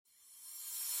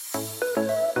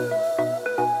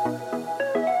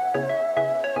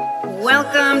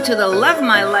Welcome to the Love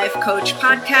My Life Coach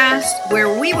podcast,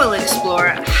 where we will explore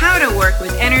how to work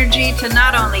with energy to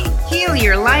not only heal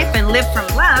your life and live from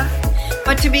love,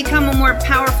 but to become a more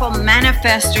powerful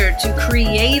manifester to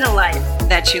create a life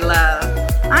that you love.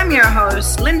 I'm your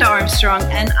host, Linda Armstrong,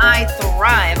 and I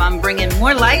thrive on bringing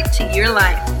more light to your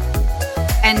life.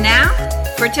 And now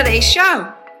for today's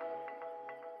show.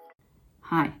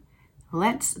 Hi,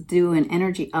 let's do an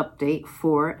energy update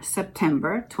for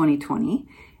September 2020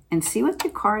 and see what the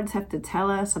cards have to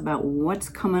tell us about what's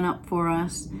coming up for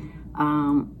us.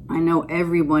 I know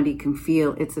everybody can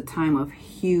feel it's a time of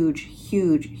huge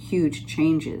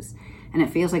changes, and it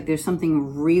feels like there's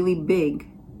something really big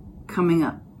coming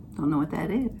up. Don't know what that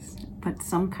is, but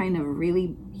some kind of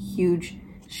really huge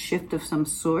shift of some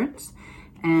sorts.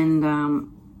 And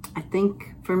I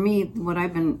think for me,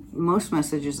 most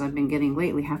messages I've been getting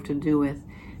lately have to do with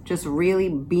just really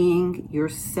being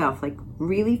yourself, like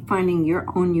really finding your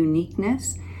own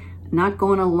uniqueness, not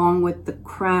going along with the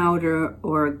crowd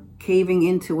or caving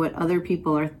into what other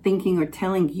people are thinking or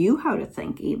telling you how to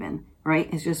think even, right?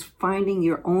 It's just finding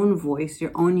your own voice,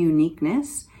 your own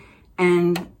uniqueness,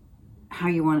 and how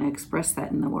you want to express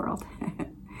that in the world.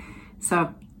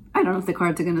 So I don't know if the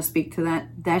cards are going to speak to that.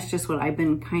 That's just what I've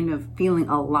been kind of feeling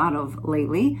a lot of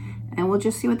lately, and we'll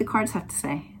just see what the cards have to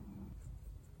say.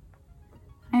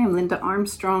 I am Linda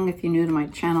Armstrong. If you're new to my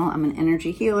channel, I'm an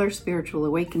energy healer, spiritual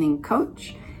awakening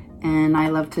coach, and I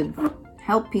love to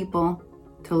help people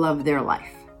to love their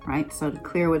life, right? So to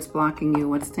clear what's blocking you,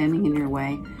 what's standing in your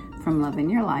way from loving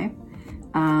your life.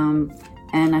 And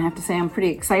I have to say I'm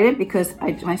pretty excited because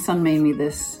my son made me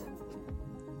this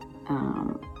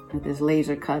with this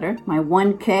laser cutter, my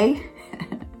 1K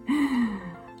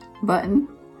button.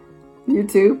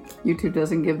 YouTube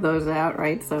doesn't give those out,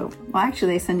 right? So, well,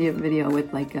 actually, they send you a video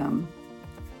with like a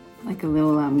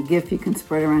little GIF you can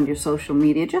spread around your social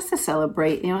media just to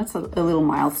celebrate. You know, it's a little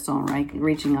milestone, right?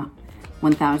 Reaching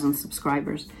 1,000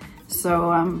 subscribers.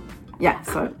 So, yeah.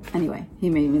 So anyway, he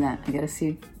made me that. I got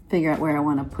to figure out where I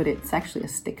want to put it. It's actually a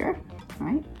sticker,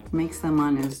 right? Makes them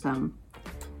on his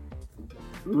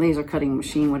laser cutting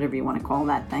machine, whatever you want to call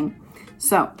that thing.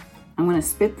 So I'm going to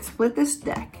split this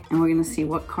deck, and we're going to see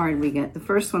what card we get. The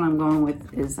first one I'm going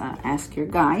with is Ask Your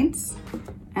Guides.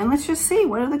 And let's just see,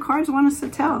 what do the cards want us to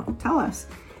tell us?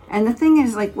 And the thing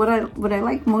is, like, what I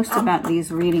like most about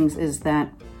these readings is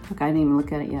that, look, I didn't even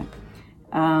look at it yet.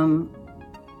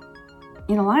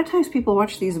 You know, a lot of times people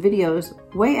watch these videos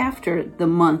way after the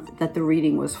month that the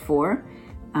reading was for,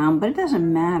 but it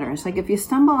doesn't matter. It's like if you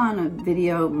stumble on a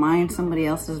video, mine, somebody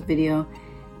else's video,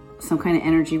 some kind of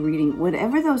energy reading,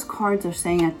 whatever those cards are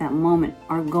saying at that moment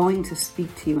are going to speak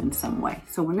to you in some way.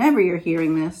 So whenever you're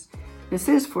hearing this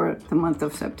is for the month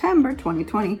of September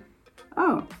 2020.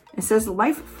 Oh, it says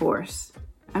Life Force,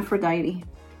 Aphrodite,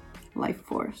 Life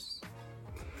Force.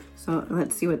 So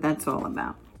let's see what that's all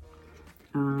about.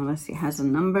 Let's see, it has a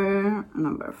number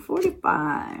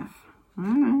 45. All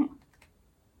right.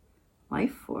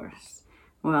 Life Force.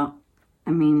 Well, I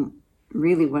mean,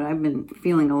 really what I've been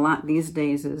feeling a lot these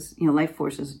days is, you know, life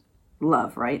force is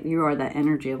love, right? You are that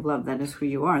energy of love. That is who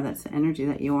you are. That's the energy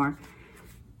that you are.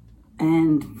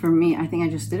 And for me, I think I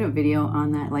just did a video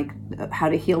on that, like how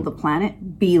to heal the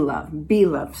planet. Be love,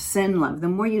 send love. The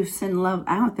more you send love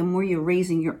out, the more you're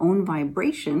raising your own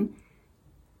vibration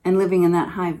and living in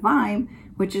that high vibe,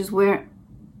 which is where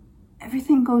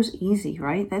everything goes easy,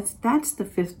 right? That's the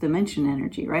fifth dimension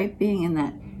energy, right? Being in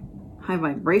that high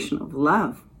vibration of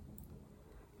love.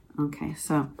 Okay,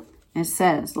 so it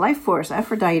says Life Force,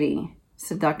 Aphrodite,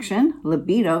 seduction,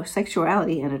 libido,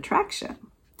 sexuality, and attraction.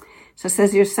 So it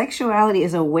says your sexuality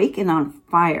is awake and on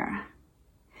fire.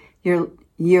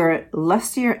 Your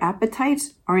lustier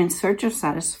appetites are in search of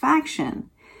satisfaction.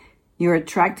 You're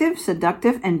attractive,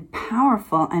 seductive, and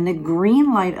powerful, and the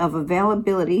green light of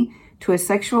availability to a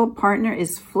sexual partner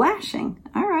is flashing.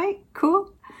 All right,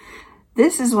 cool.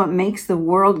 This is what makes the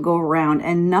world go round,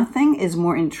 and nothing is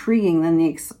more intriguing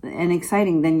and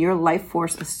exciting than your life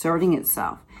force asserting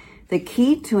itself. The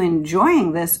key to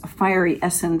enjoying this fiery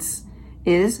essence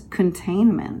is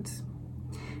containment.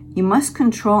 You must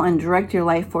control and direct your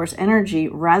life force energy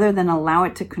rather than allow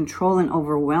it to control and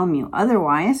overwhelm you.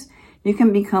 Otherwise, you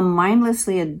can become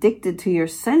mindlessly addicted to your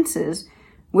senses,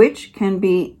 which can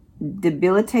be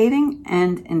debilitating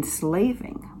and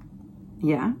enslaving.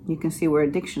 Yeah, you can see where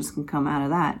addictions can come out of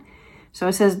that. So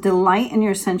it says, delight in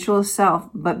your sensual self,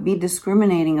 but be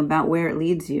discriminating about where it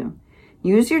leads you.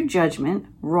 Use your judgment.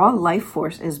 Raw life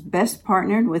force is best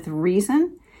partnered with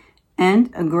reason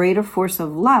and a greater force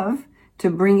of love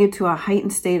to bring you to a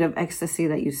heightened state of ecstasy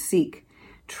that you seek.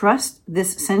 Trust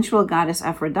this sensual goddess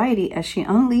Aphrodite as she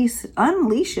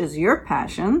unleashes your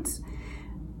passions,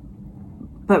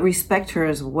 but respect her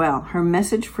as well. Her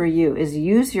message for you is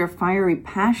use your fiery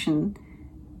passions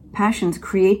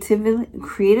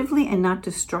creatively and not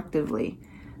destructively.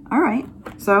 All right.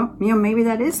 So, maybe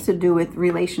that is to do with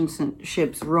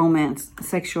relationships, romance,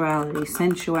 sexuality,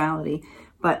 sensuality,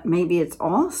 but maybe it's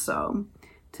also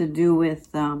to do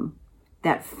with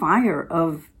that fire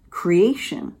of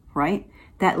creation, right?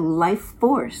 That life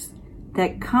force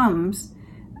that comes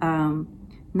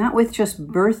not with just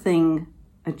birthing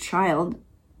a child,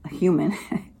 a human,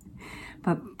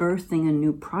 but birthing a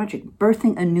new project,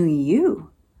 birthing a new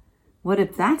you. What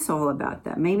if that's all about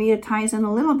that? Maybe it ties in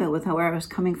a little bit with where I was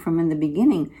coming from in the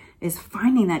beginning, is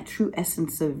finding that true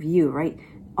essence of you, right?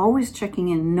 Always checking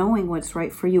in, knowing what's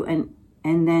right for you, and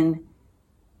then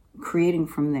creating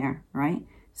from there, right?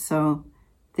 So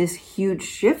this huge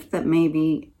shift that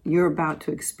maybe you're about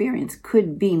to experience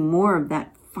could be more of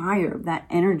that fire, that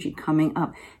energy coming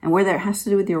up. And whether it has to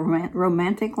do with your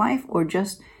romantic life or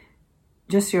just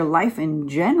your life in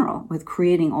general with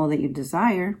creating all that you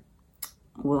desire,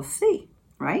 we'll see,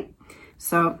 right?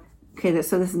 So, okay,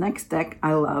 so this next deck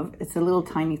I love. It's a little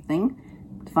tiny thing.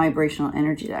 It's vibrational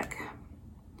energy deck.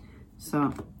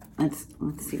 So let's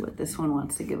see what this one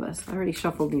wants to give us. I already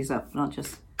shuffled these up, but I'll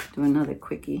just do another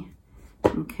quickie.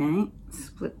 Okay,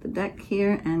 split the deck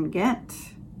here and get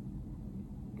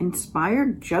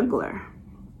Inspired Juggler.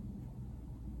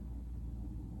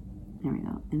 There we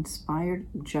go, Inspired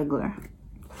Juggler.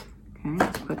 Okay,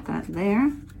 let's put that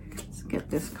there. Let's get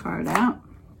this card out.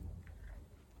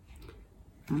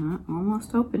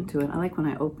 Almost open to it. I like when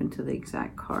I open to the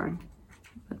exact card,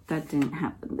 but that didn't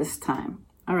happen this time.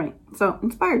 All right, so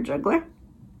Inspired Juggler.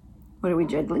 What are we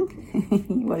juggling?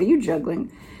 What are you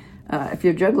juggling? If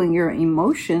you're juggling your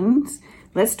emotions,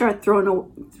 let's start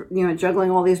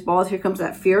juggling all these balls. Here comes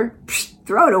that fear. Psh,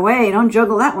 throw it away. Don't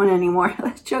juggle that one anymore.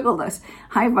 Let's juggle those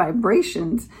high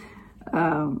vibrations.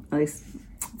 At least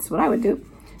that's what I would do.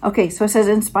 Okay, so it says,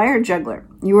 Inspired Juggler.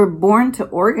 You were born to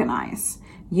organize.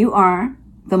 You are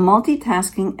the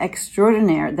multitasking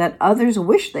extraordinaire that others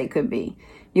wish they could be.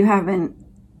 You have an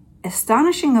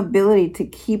astonishing ability to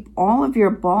keep all of your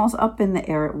balls up in the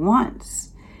air at once.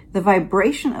 The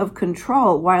vibration of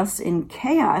control whilst in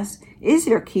chaos is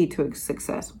your key to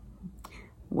success.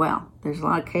 Well, there's a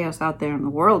lot of chaos out there in the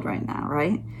world right now,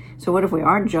 right? So what if we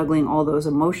are juggling all those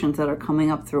emotions that are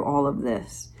coming up through all of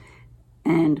this?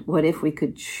 And what if we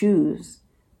could choose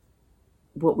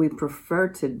what we prefer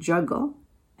to juggle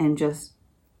and just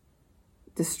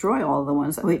destroy all the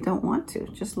ones that we don't want to?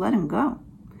 Just let them go.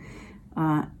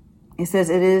 It says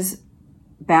it is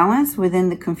balance within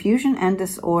the confusion and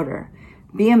disorder.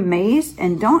 Be amazed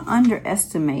and don't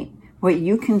underestimate what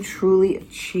you can truly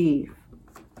achieve.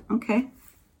 Okay.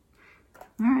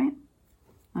 All right.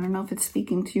 I don't know if it's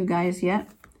speaking to you guys yet.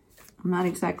 I'm not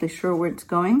exactly sure where it's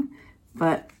going,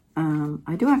 but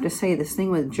I do have to say this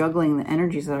thing with juggling the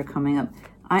energies that are coming up.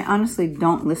 I honestly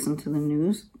don't listen to the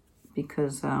news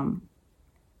because,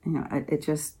 it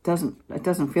just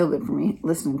doesn't feel good for me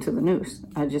listening to the news.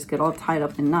 I just get all tied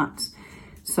up in knots.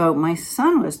 So my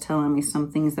son was telling me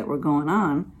some things that were going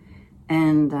on,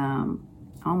 and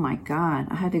oh my God,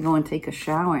 I had to go and take a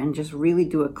shower and just really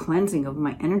do a cleansing of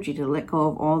my energy to let go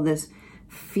of all this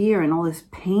fear and all this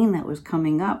pain that was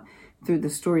coming up through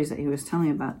the stories that he was telling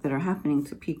me about that are happening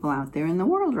to people out there in the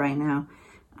world right now.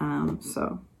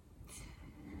 So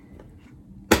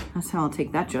that's how I'll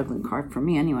take that juggling card for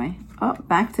me anyway. Oh,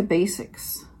 back to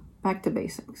basics. Back to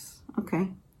basics. Okay.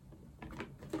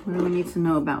 What do we need to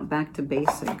know about back to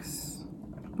basics?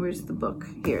 Where's the book?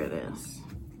 Here it is.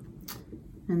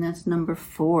 And that's number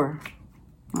 4.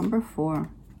 Number 4.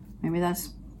 Maybe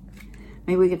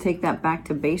we could take that back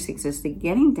to basics as to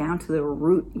getting down to the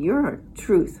root, your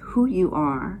truth, who you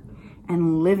are,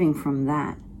 and living from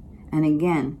that. And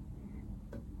again,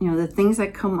 the things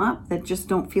that come up that just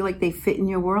don't feel like they fit in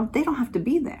your world, they don't have to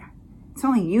be there. It's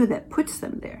only you that puts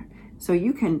them there. So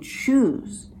you can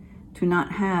choose to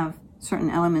not have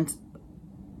certain elements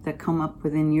that come up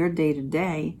within your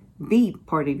day-to-day be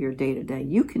part of your day-to-day.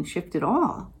 You can shift it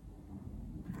all.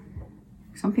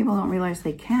 Some people don't realize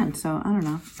they can, so I don't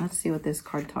know. Let's see what this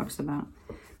card talks about.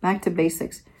 Back to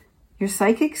basics. Your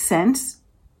psychic sense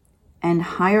and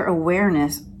higher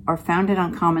awareness are founded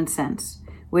on common sense,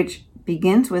 which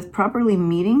begins with properly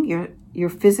meeting your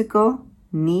physical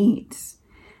needs.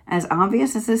 As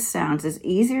obvious as this sounds, it's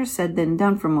easier said than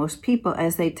done for most people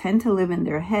as they tend to live in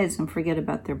their heads and forget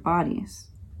about their bodies.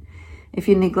 If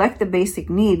you neglect the basic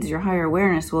needs, your higher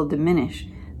awareness will diminish,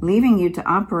 leaving you to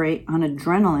operate on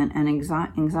adrenaline and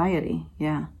anxiety.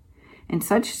 Yeah. In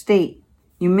such state,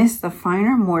 You miss the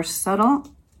finer, more subtle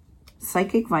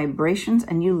psychic vibrations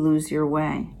and you lose your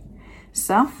way.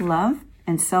 Self-love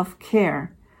and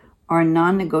self-care are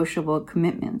non-negotiable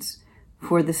commitments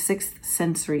for the sixth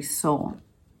sensory soul.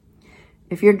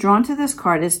 If you're drawn to this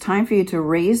card, it's time for you to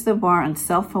raise the bar on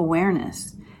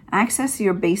self-awareness. Access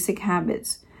your basic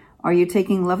habits. Are you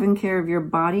taking loving care of your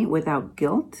body without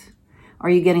guilt?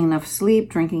 Are you getting enough sleep,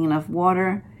 drinking enough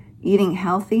water, eating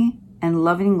healthy and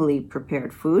lovingly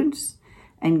prepared foods,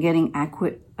 and getting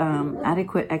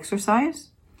adequate exercise?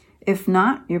 If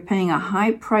not, you're paying a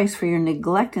high price for your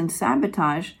neglect and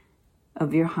sabotage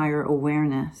of your higher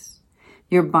awareness.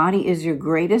 Your body is your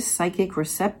greatest psychic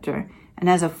receptor, and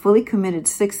as a fully committed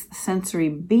sixth sensory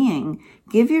being,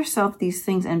 give yourself these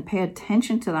things and pay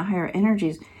attention to the higher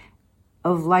energies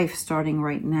of life starting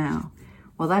right now.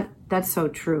 Well, that's so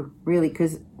true, really,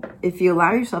 because if you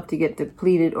allow yourself to get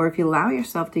depleted, or if you allow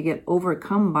yourself to get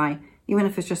overcome by, even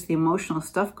if it's just the emotional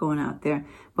stuff going out there,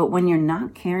 but when you're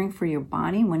not caring for your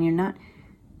body, when you're not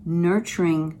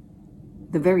nurturing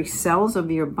the very cells of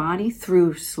your body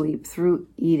through sleep, through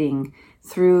eating,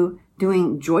 through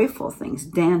doing joyful things,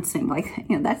 dancing,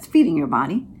 that's feeding your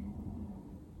body.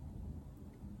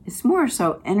 It's more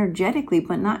so energetically,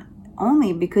 but not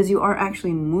only, because you are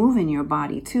actually moving your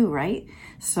body too, right?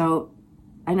 So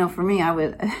I know for me, I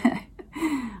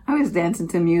was dancing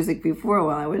to music before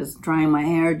while I was drying my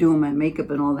hair, doing my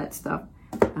makeup and all that stuff.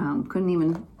 Couldn't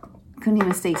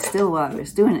even stay still while I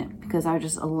was doing it, because I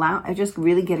just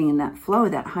really getting in that flow,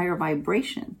 that higher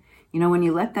vibration. When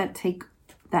you let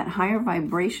that higher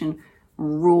vibration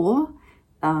rule,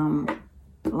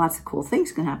 lots of cool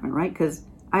things can happen, right? Because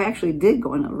I actually did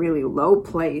go in a really low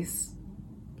place,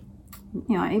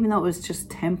 even though it was just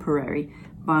temporary,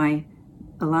 by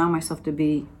allowing myself to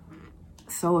be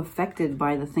so affected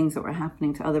by the things that were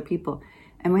happening to other people.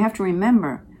 And we have to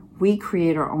remember, we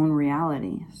create our own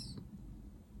realities.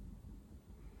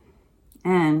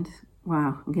 And,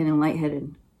 wow, I'm getting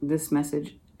lightheaded, this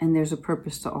message. And there's a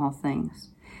purpose to all things.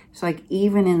 So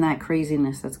even in that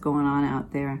craziness that's going on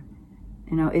out there,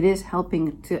 it is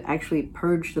helping to actually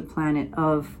purge the planet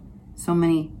of so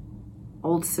many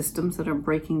old systems that are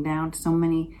breaking down, so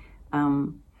many,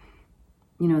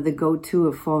 the go-to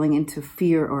of falling into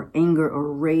fear or anger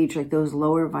or rage, like those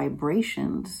lower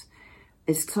vibrations.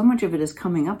 So much of it is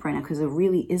coming up right now because it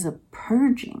really is a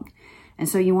purging. And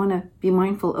so you want to be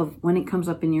mindful of when it comes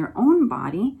up in your own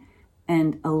body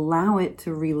and allow it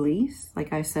to release.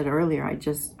 Like I said earlier, I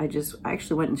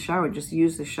actually went and showered, just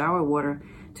used the shower water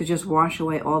to just wash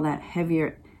away all that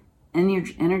heavier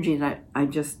energy that I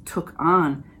just took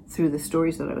on through the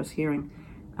stories that I was hearing.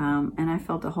 And I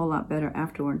felt a whole lot better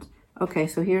afterwards. Okay,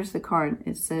 so here's the card.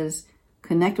 It says,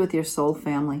 connect with your soul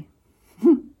family.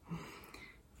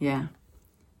 Yeah,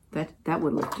 that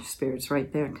would lift your spirits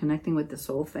right there, connecting with the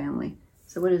soul family.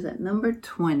 So what is that? Number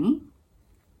 20.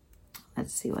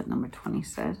 Let's see what number 20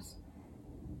 says.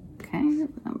 Okay,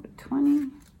 number 20.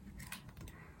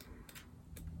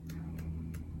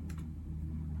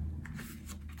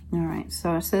 All right,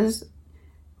 so it says,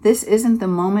 this isn't the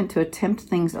moment to attempt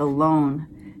things alone.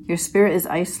 Your spirit is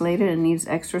isolated and needs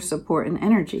extra support and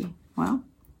energy. Well,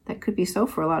 that could be so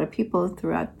for a lot of people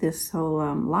throughout this whole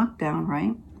lockdown,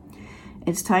 right?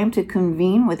 It's time to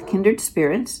convene with kindred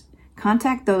spirits.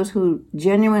 Contact those who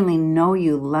genuinely know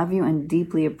you, love you, and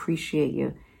deeply appreciate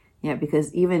you. Yeah,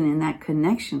 because even in that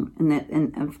connection,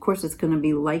 and of course it's going to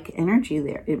be like energy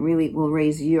there. It really will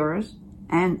raise yours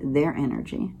and their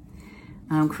energy.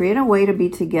 Create a way to be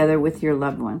together with your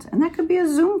loved ones. And that could be a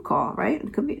Zoom call, right?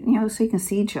 It could be, so you can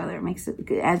see each other.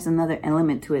 It adds another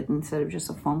element to it instead of just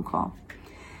a phone call.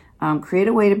 Create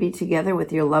a way to be together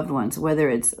with your loved ones, whether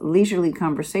it's leisurely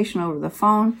conversation over the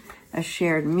phone, a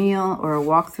shared meal, or a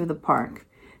walk through the park.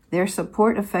 Their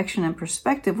support, affection, and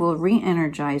perspective will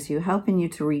re-energize you, helping you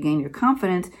to regain your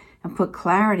confidence and put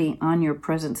clarity on your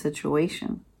present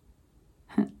situation.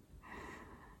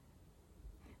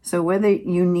 So whether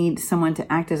you need someone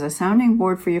to act as a sounding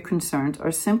board for your concerns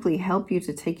or simply help you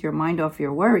to take your mind off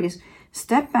your worries,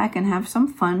 step back and have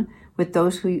some fun with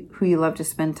those who you love to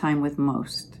spend time with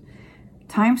most.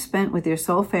 Time spent with your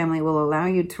soul family will allow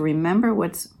you to remember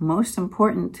what's most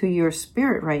important to your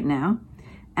spirit right now,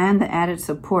 and the added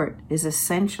support is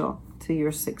essential to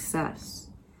your success.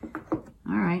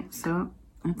 All right, so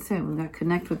that's it. We've got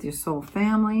connect with your soul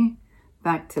family,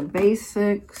 back to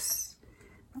basics.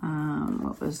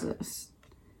 What was this?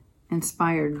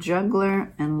 Inspired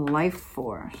juggler and life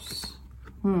force.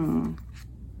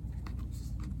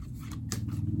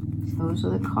 Those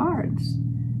are the cards.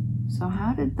 So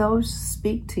how did those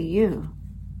speak to you?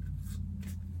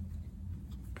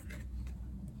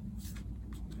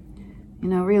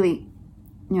 Really,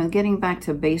 getting back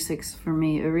to basics for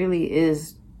me, it really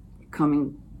is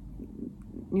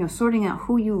sorting out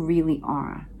who you really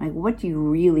are. Like, what do you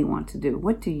really want to do?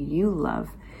 What do you love?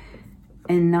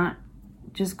 And not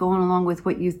just going along with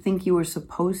what you think you were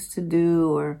supposed to do,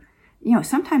 or,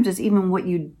 sometimes it's even what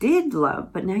you did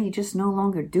love, but now you just no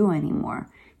longer do anymore.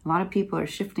 A lot of people are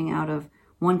shifting out of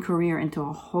one career into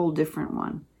a whole different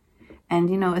one. And,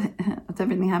 with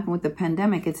everything happened with the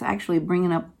pandemic, it's actually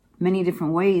bringing up many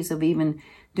different ways of even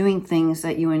doing things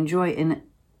that you enjoy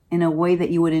in a way that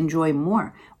you would enjoy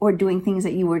more, or doing things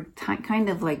that you were kind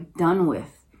of like done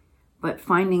with, but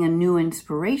finding a new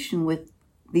inspiration with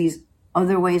these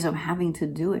other ways of having to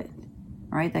do it,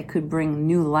 right? That could bring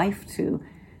new life to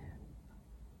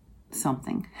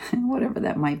something, whatever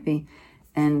that might be.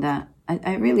 And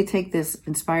I really take this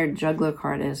inspired juggler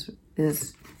card as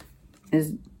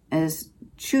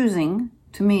choosing.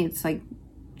 To me, it's like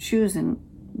choosing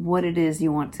what it is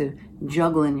you want to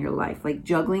juggle in your life, like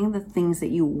juggling the things that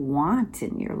you want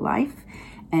in your life,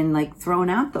 and like throwing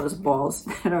out those balls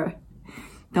that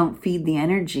don't feed the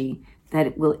energy that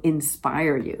it will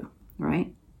inspire you,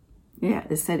 right? Yeah,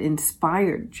 it said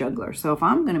inspired juggler. So if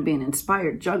I'm going to be an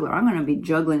inspired juggler, I'm going to be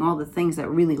juggling all the things that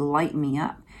really light me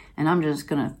up, and I'm just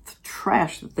going to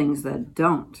trash the things that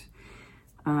don't.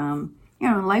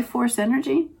 Life force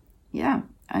energy. Yeah.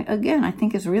 I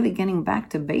think it's really getting back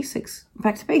to basics.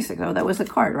 Back to basics. Oh, that was the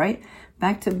card, right?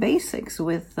 Back to basics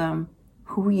with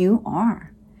who you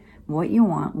are, what you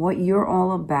want, what you're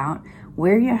all about,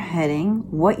 where you're heading,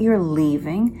 what you're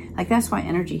leaving. Like, that's why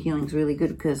energy healing is really good,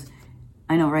 because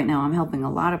I know right now I'm helping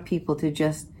a lot of people to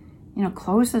just,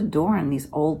 close the door on these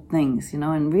old things,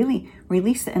 and really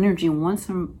release the energy once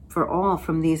and for all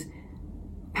from these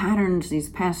patterns, these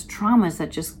past traumas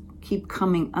that just keep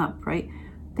coming up, right?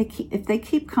 If they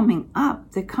keep coming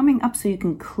up, they're coming up so you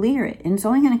can clear it. And it's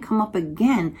only going to come up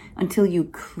again until you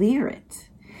clear it.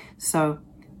 So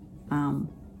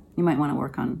you might want to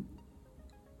work on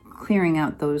clearing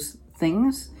out those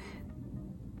things,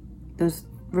 those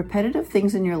repetitive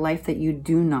things in your life that you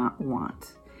do not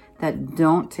want, that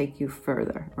don't take you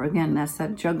further. Or again, that's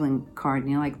that juggling card.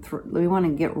 We want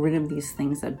to get rid of these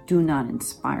things that do not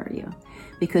inspire you,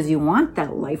 because you want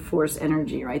that life force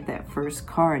energy, right? That first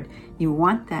card. You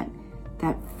want that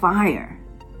fire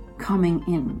coming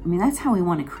in. I mean, that's how we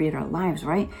want to create our lives,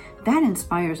 right? That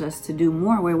inspires us to do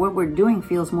more, where what we're doing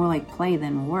feels more like play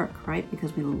than work, right?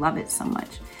 Because we love it so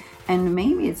much. And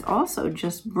maybe it's also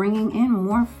just bringing in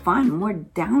more fun, more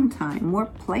downtime, more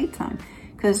playtime,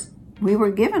 because we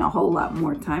were given a whole lot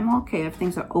more time. Okay, if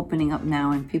things are opening up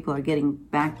now and people are getting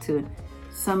back to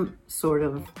some sort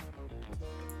of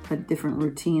a different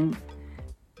routine,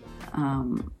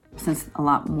 since a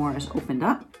lot more has opened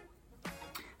up.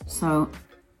 So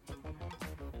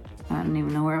I don't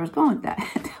even know where I was going with that.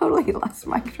 I totally lost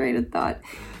my train of thought.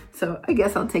 So I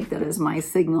guess I'll take that as my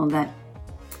signal that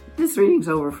this reading's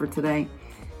over for today.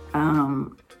 I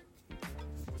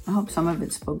hope some of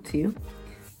it spoke to you.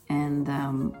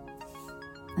 And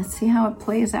let's see how it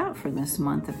plays out for this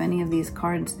month. If any of these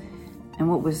cards and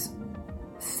what was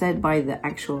said by the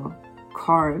actual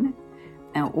card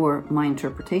or my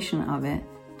interpretation of it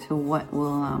to what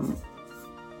will,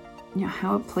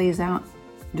 how it plays out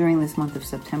during this month of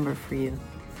September for you.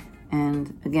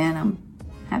 And again, I'm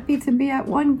happy to be at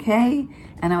 1K,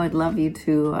 and I would love you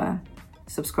to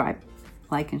subscribe,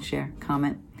 like, and share,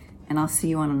 comment, and I'll see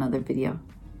you on another video.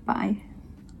 Bye.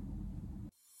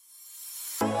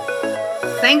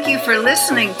 Thank you for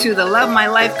listening to the Love My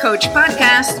Life Coach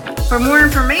podcast. For more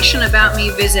information about me,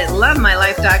 visit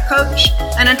lovemylife.coach.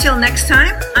 And until next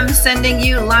time, I'm sending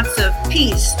you lots of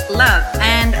peace, love,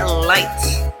 and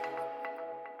light.